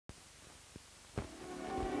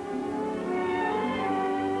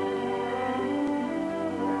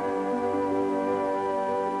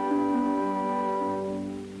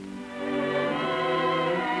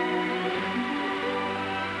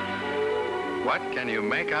What can you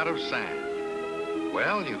make out of sand?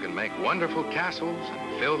 Well, you can make wonderful castles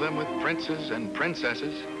and fill them with princes and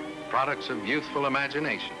princesses, products of youthful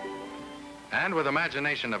imagination. And with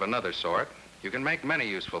imagination of another sort, you can make many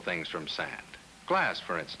useful things from sand. Glass,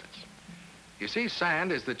 for instance. You see,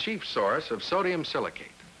 sand is the chief source of sodium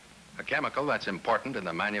silicate, a chemical that's important in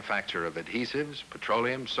the manufacture of adhesives,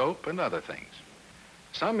 petroleum, soap, and other things.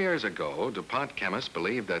 Some years ago, DuPont chemists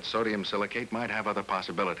believed that sodium silicate might have other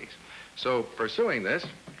possibilities. So, pursuing this,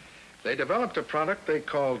 they developed a product they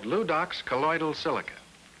called Ludox Colloidal Silica.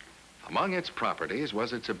 Among its properties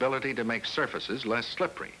was its ability to make surfaces less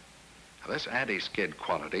slippery. Now, this anti-skid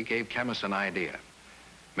quality gave chemists an idea.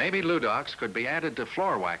 Maybe Ludox could be added to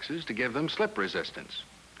floor waxes to give them slip resistance.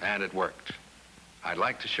 And it worked. I'd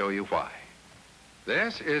like to show you why.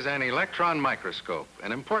 This is an electron microscope,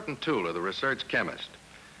 an important tool of the research chemist.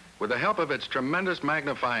 With the help of its tremendous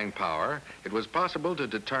magnifying power, it was possible to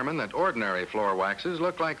determine that ordinary floor waxes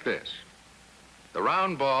look like this. The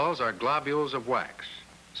round balls are globules of wax.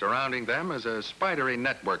 Surrounding them is a spidery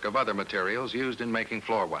network of other materials used in making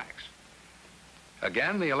floor wax.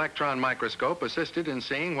 Again, the electron microscope assisted in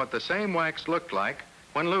seeing what the same wax looked like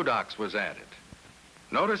when Ludox was added.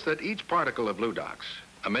 Notice that each particle of Ludox,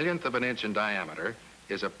 a millionth of an inch in diameter,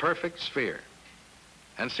 is a perfect sphere.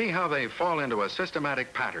 And see how they fall into a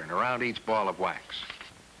systematic pattern around each ball of wax.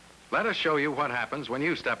 Let us show you what happens when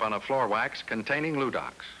you step on a floor wax containing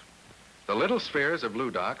Ludox. The little spheres of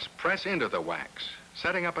Ludox press into the wax,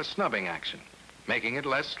 setting up a snubbing action, making it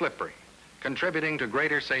less slippery, contributing to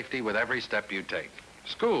greater safety with every step you take.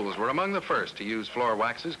 Schools were among the first to use floor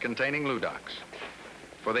waxes containing Ludox.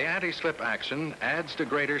 For the anti-slip action adds to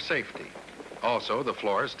greater safety. Also, the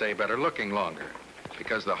floors stay better looking longer,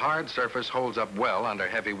 because the hard surface holds up well under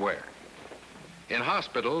heavy wear. In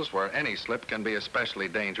hospitals, where any slip can be especially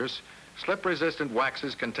dangerous, slip-resistant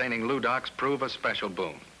waxes containing Ludox prove a special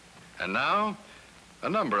boon. And now, a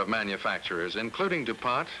number of manufacturers, including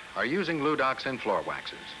DuPont, are using Ludox in floor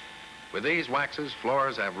waxes. With these waxes,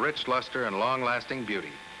 floors have rich luster and long-lasting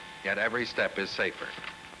beauty, yet every step is safer.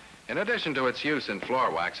 In addition to its use in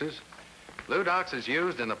floor waxes, Ludox is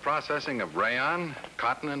used in the processing of rayon,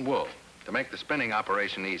 cotton, and wool, to make the spinning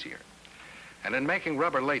operation easier. And in making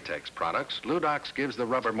rubber latex products, Ludox gives the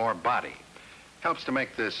rubber more body, helps to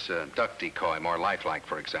make this duck decoy more lifelike,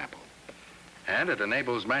 for example. And it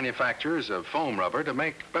enables manufacturers of foam rubber to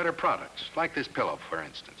make better products, like this pillow, for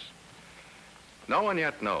instance. No one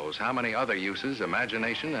yet knows how many other uses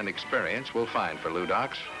imagination and experience will find for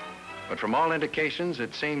Ludox, but from all indications,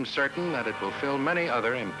 it seems certain that it will fill many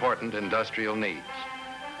other important industrial needs,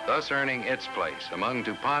 thus earning its place among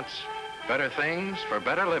DuPont's better things for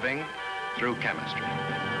better living through chemistry.